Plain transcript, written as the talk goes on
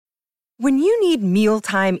When you need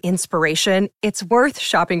mealtime inspiration, it's worth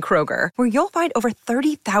shopping Kroger, where you'll find over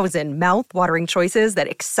 30,000 mouth-watering choices that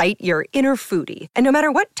excite your inner foodie. And no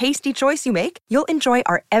matter what tasty choice you make, you'll enjoy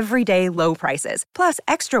our everyday low prices, plus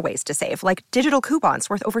extra ways to save, like digital coupons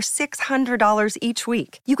worth over $600 each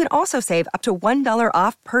week. You can also save up to $1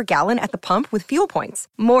 off per gallon at the pump with fuel points.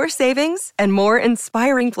 More savings and more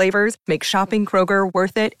inspiring flavors make shopping Kroger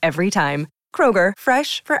worth it every time. Kroger,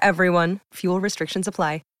 fresh for everyone. Fuel restrictions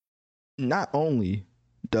apply. Not only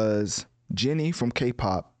does Jennie from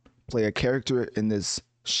K-pop play a character in this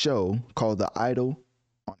show called The Idol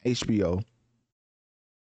on HBO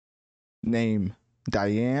named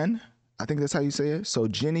Diane, I think that's how you say it. So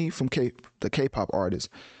Jennie from the K-pop artist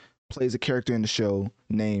plays a character in the show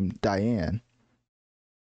named Diane.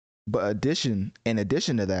 But in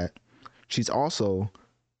addition to that, she's also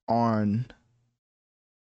on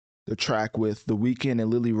the track with The Weeknd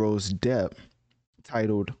and Lily Rose Depp,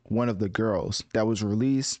 titled One of the Girls, that was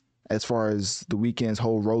released as far as The Weeknd's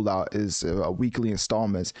whole rollout is weekly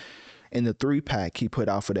installments. In the 3-pack he put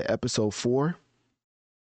out for the episode 4,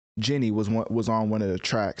 Jennie was on one of the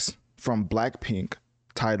tracks from Blackpink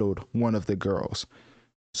titled One of the Girls.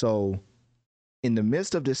 So in the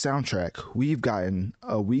midst of this soundtrack, we've gotten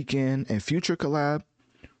a Weeknd and Future collab,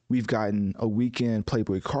 we've gotten a Weeknd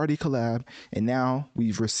Playboi Carti collab, and now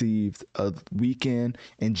we've received a Weeknd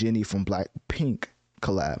and Jennie from Blackpink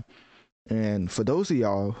collab. And for those of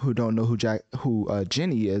y'all who don't know who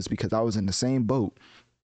Jennie is, because I was in the same boat,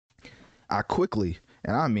 I quickly,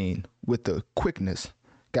 and I mean with the quickness,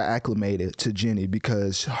 got acclimated to Jennie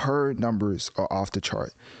because her numbers are off the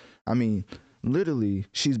chart. I mean, literally,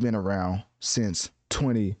 she's been around since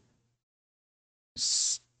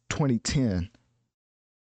 2010.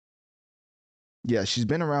 Yeah, she's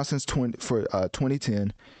been around since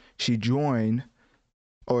 2010. She joined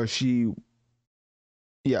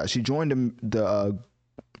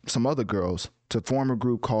some other girls to form a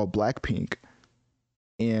group called Blackpink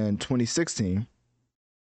in 2016.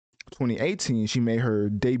 2018, she made her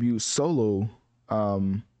debut solo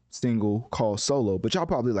single called Solo. But y'all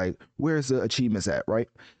probably like, where's the achievements at, right?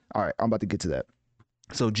 All right, I'm about to get to that.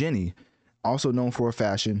 So Jennie, also known for her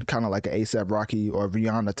fashion, kind of like an A$AP Rocky or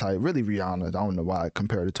Rihanna type. Really Rihanna. I don't know why I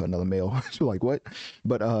compared it to another male. You're like, what?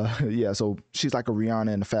 But yeah, so she's like a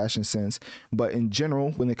Rihanna in the fashion sense. But in general,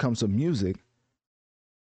 when it comes to music,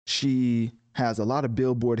 she has a lot of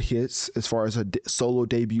Billboard hits as far as her solo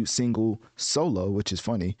debut single Solo, which is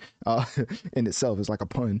funny in itself. It's like a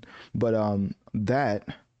pun. But that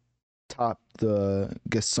topped the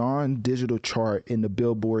Gason digital chart in the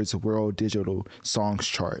Billboard's World Digital Songs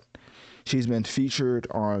chart. She's been featured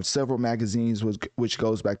on several magazines, which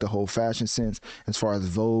goes back to whole fashion sense, as far as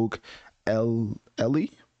Vogue,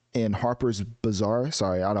 Ellie, and Harper's Bazaar.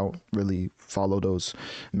 Sorry, I don't really follow those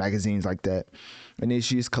magazines like that. And then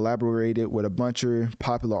she's collaborated with a bunch of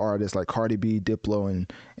popular artists like Cardi B, Diplo,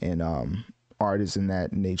 and artists in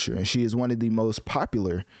that nature. And she is one of the most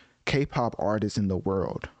popular K-pop artists in the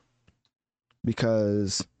world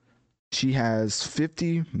because she has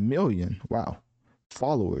 50 million. Wow.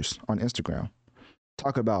 Followers on Instagram.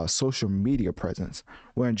 Talk about a social media presence,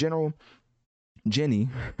 where in general, Jennie,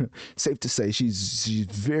 safe to say, she's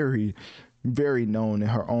very, very known in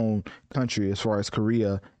her own country as far as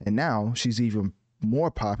Korea, and now she's even more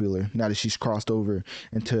popular now that she's crossed over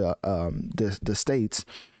into the States.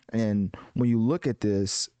 And when you look at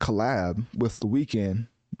this collab with The Weeknd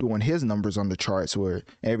doing his numbers on the charts, where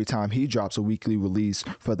every time he drops a weekly release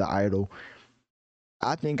for The Idol,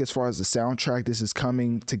 I think as far as the soundtrack, this is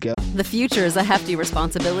coming together. The future is a hefty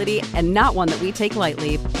responsibility and not one that we take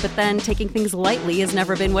lightly. But then taking things lightly has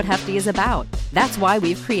never been what Hefty is about. That's why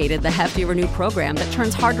we've created the Hefty Renew program that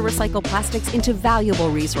turns hard to recycle plastics into valuable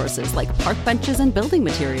resources like park benches and building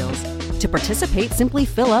materials. To participate, simply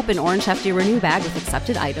fill up an orange Hefty Renew bag with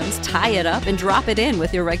accepted items, tie it up, and drop it in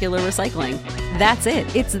with your regular recycling. That's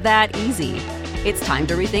it. It's that easy. It's time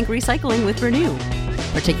to rethink recycling with Renew.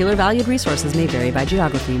 Particular valued resources may vary by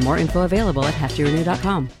geography. More info available at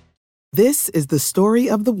heftyrenew.com. This is the story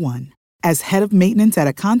of the one. As head of maintenance at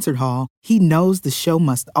a concert hall, he knows the show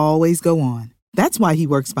must always go on. That's why he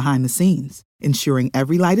works behind the scenes, ensuring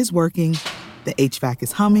every light is working, the HVAC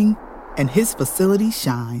is humming, and his facility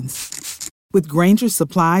shines. With Grainger's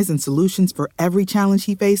supplies and solutions for every challenge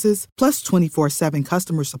he faces, plus 24/7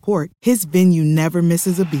 customer support, his venue never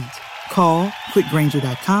misses a beat. Call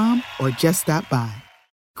quickgrainger.com or just stop by.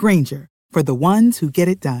 Grainger, for the ones who get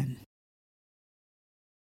it done.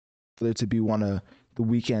 To be one of The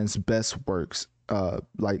Weeknd's best works,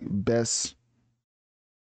 like best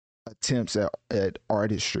attempts at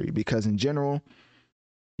artistry, because in general,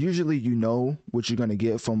 usually you know what you're gonna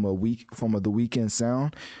get from the Weeknd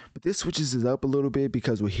sound, but this switches it up a little bit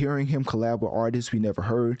because we're hearing him collab with artists we never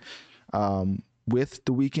heard with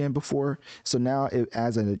the Weeknd before. So now it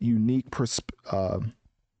adds a unique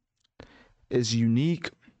is unique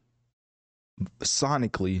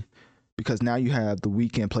sonically, because now you have the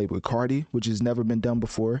Weeknd played with Cardi, which has never been done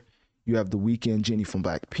before. You have the Weeknd Jennie from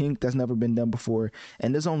Blackpink that's never been done before,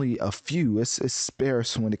 and there's only a few. It's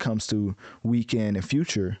sparse when it comes to Weeknd and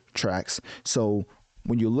Future tracks. So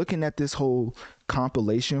when you're looking at this whole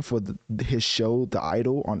compilation for his show, The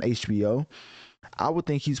Idol on HBO, I would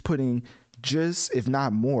think he's putting just, if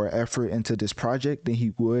not more, effort into this project than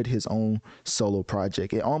he would his own solo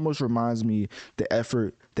project. It almost reminds me the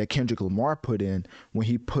effort that Kendrick Lamar put in when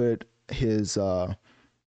he put his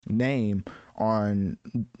name on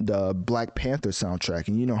the Black Panther soundtrack,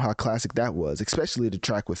 and you know how classic that was, especially the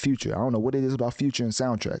track with Future. I don't know what it is about Future and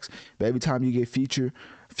soundtracks, but every time you get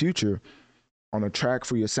Future on a track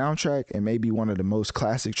for your soundtrack, it may be one of the most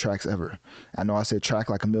classic tracks ever. I know I said track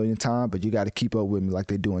like a million times, but you got to keep up with me like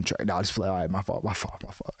they do in track. No, I just play. All right, my fault.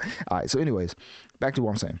 All right, so anyways, back to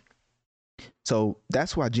what I'm saying. So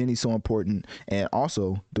that's why Jennie's so important, and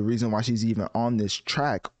also the reason why she's even on this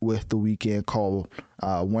track with the Weeknd called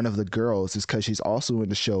One of the Girls is because she's also in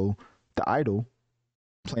the show The Idol,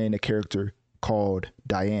 playing a character called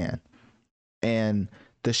Diane. And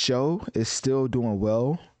the show is still doing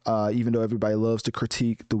well, even though everybody loves to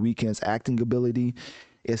critique the Weeknd's acting ability.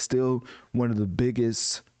 It's still one of the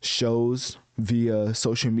biggest shows via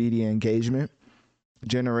social media engagement,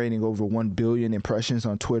 generating over 1 billion impressions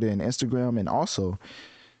on Twitter and Instagram. And also,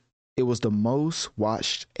 it was the most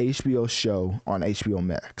watched HBO show on HBO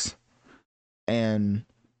Max. And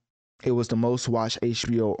it was the most watched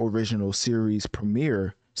HBO original series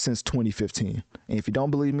premiere since 2015. And if you don't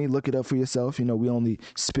believe me, look it up for yourself. You know, we only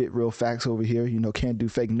spit real facts over here. You know, can't do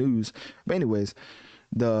fake news. But anyways,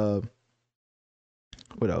 what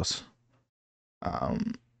else?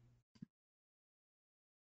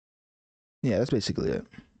 Yeah, that's basically it.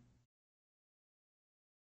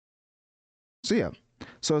 So yeah,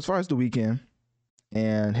 so as far as the Weeknd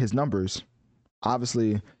and his numbers,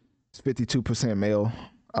 obviously it's 52% male.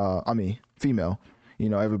 Female. You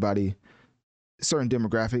know, everybody, certain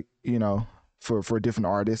demographic. You know, for different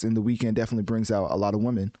artists, and the Weeknd definitely brings out a lot of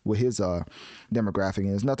women with his demographic,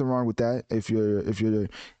 and there's nothing wrong with that if you're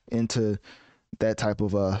into that type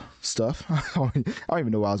of stuff. I don't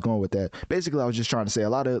even know where I was going with that. Basically, I was just trying to say a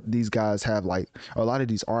lot of these guys have a lot of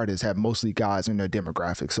these artists have mostly guys in their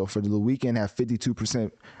demographic. So for the Weeknd have 52%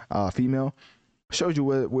 female, shows you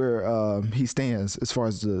where he stands as far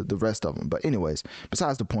as the rest of them. But anyways,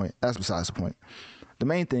 besides the point. The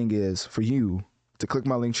main thing is for you to click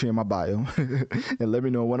my link tree in my bio and let me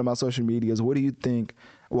know on one of my social medias, what do you think?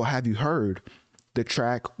 Well, have you heard the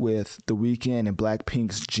track with the Weeknd and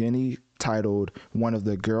Blackpink's Jennie titled One of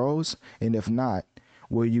the Girls? And if not,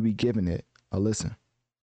 will you be giving it a listen?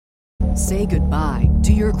 Say goodbye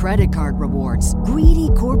to your credit card rewards. Greedy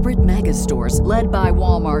corporate mega stores, led by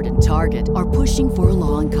Walmart and Target, are pushing for a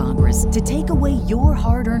law in Congress to take away your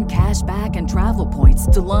hard-earned cash back and travel points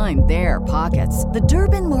to line their pockets. The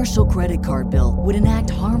Durbin-Marshall credit card bill would enact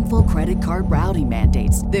harmful credit card routing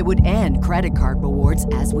mandates that would end credit card rewards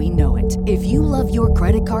as we know it. If you love your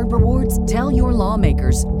credit card rewards, tell your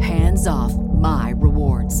lawmakers, hands off my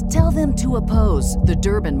rewards. Tell them to oppose the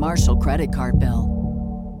Durbin-Marshall credit card bill.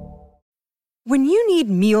 When you need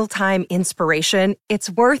mealtime inspiration,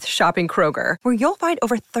 it's worth shopping Kroger, where you'll find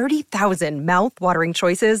over 30,000 mouth-watering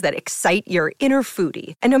choices that excite your inner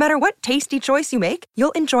foodie. And no matter what tasty choice you make,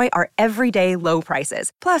 you'll enjoy our everyday low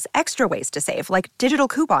prices, plus extra ways to save, like digital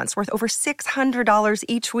coupons worth over $600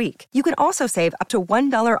 each week. You can also save up to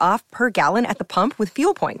 $1 off per gallon at the pump with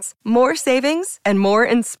fuel points. More savings and more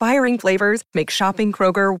inspiring flavors make shopping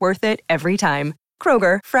Kroger worth it every time.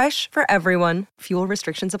 Kroger, fresh for everyone. Fuel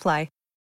restrictions apply.